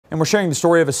And we're sharing the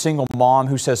story of a single mom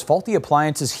who says faulty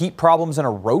appliances, heat problems, and a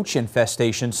roach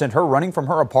infestation sent her running from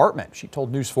her apartment. She told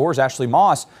News 4's Ashley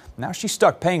Moss now she's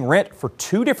stuck paying rent for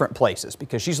 2 different places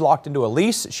because she's locked into a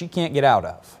lease she can't get out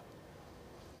of.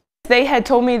 They had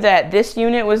told me that this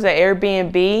unit was the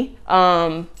Airbnb,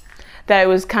 that it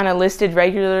was kind of listed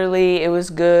regularly, it was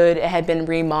good, it had been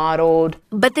remodeled.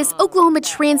 But this Oklahoma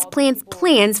transplant's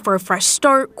plans for a fresh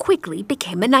start quickly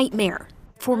became a nightmare.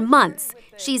 For months,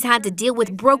 she's had to deal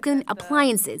with broken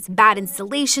appliances, bad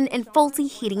installation, and faulty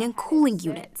heating and cooling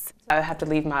units. I have to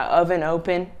leave my oven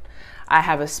open. I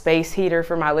have a space heater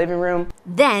for my living room.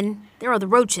 Then there are the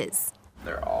roaches.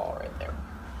 They're all right there.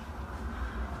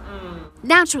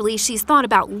 Naturally, she's thought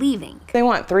about leaving. They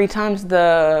want 3 times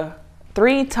the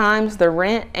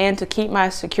rent and to keep my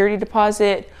security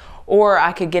deposit, or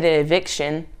I could get an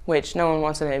eviction, which no one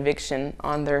wants an eviction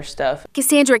on their stuff.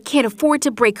 Cassandra can't afford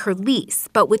to break her lease,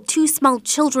 but with 2 small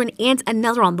children and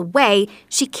another on the way,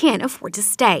 she can't afford to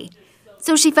stay.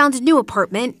 So she found a new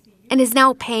apartment and is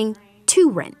now paying 2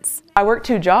 rents. I work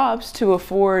 2 jobs to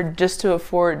afford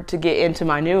to get into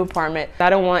my new apartment. I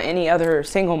don't want any other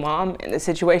single mom in the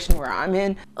situation where I'm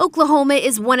in. Oklahoma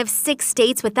is one of 6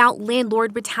 states without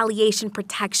landlord retaliation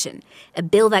protection. A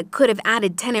bill that could have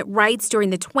added tenant rights during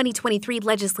the 2023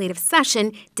 legislative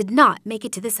session did not make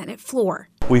it to the Senate floor.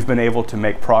 We've been able to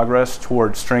make progress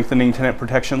towards strengthening tenant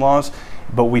protection laws,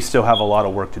 but we still have a lot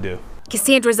of work to do.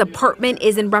 Cassandra's apartment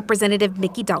is in Representative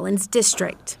Mickey Dolan's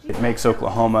district. It makes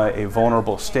Oklahoma a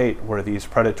vulnerable state where these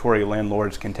predatory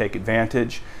landlords can take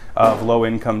advantage of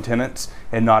low-income tenants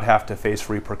and not have to face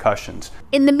repercussions.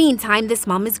 In the meantime, this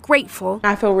mom is grateful.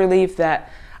 I feel relieved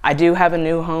that I do have a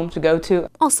new home to go to.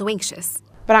 Also anxious.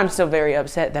 But I'm still very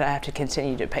upset that I have to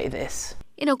continue to pay this.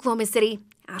 In Oklahoma City,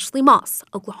 Ashley Moss,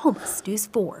 Oklahoma's News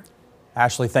 4.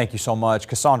 Ashley, thank you so much.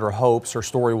 Cassandra hopes her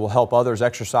story will help others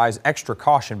exercise extra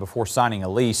caution before signing a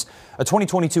lease. A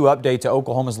 2022 update to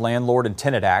Oklahoma's Landlord and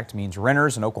Tenant Act means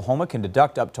renters in Oklahoma can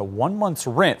deduct up to 1 month's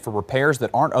rent for repairs that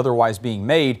aren't otherwise being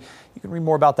made. You can read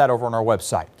more about that over on our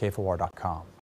website, KFOR.com.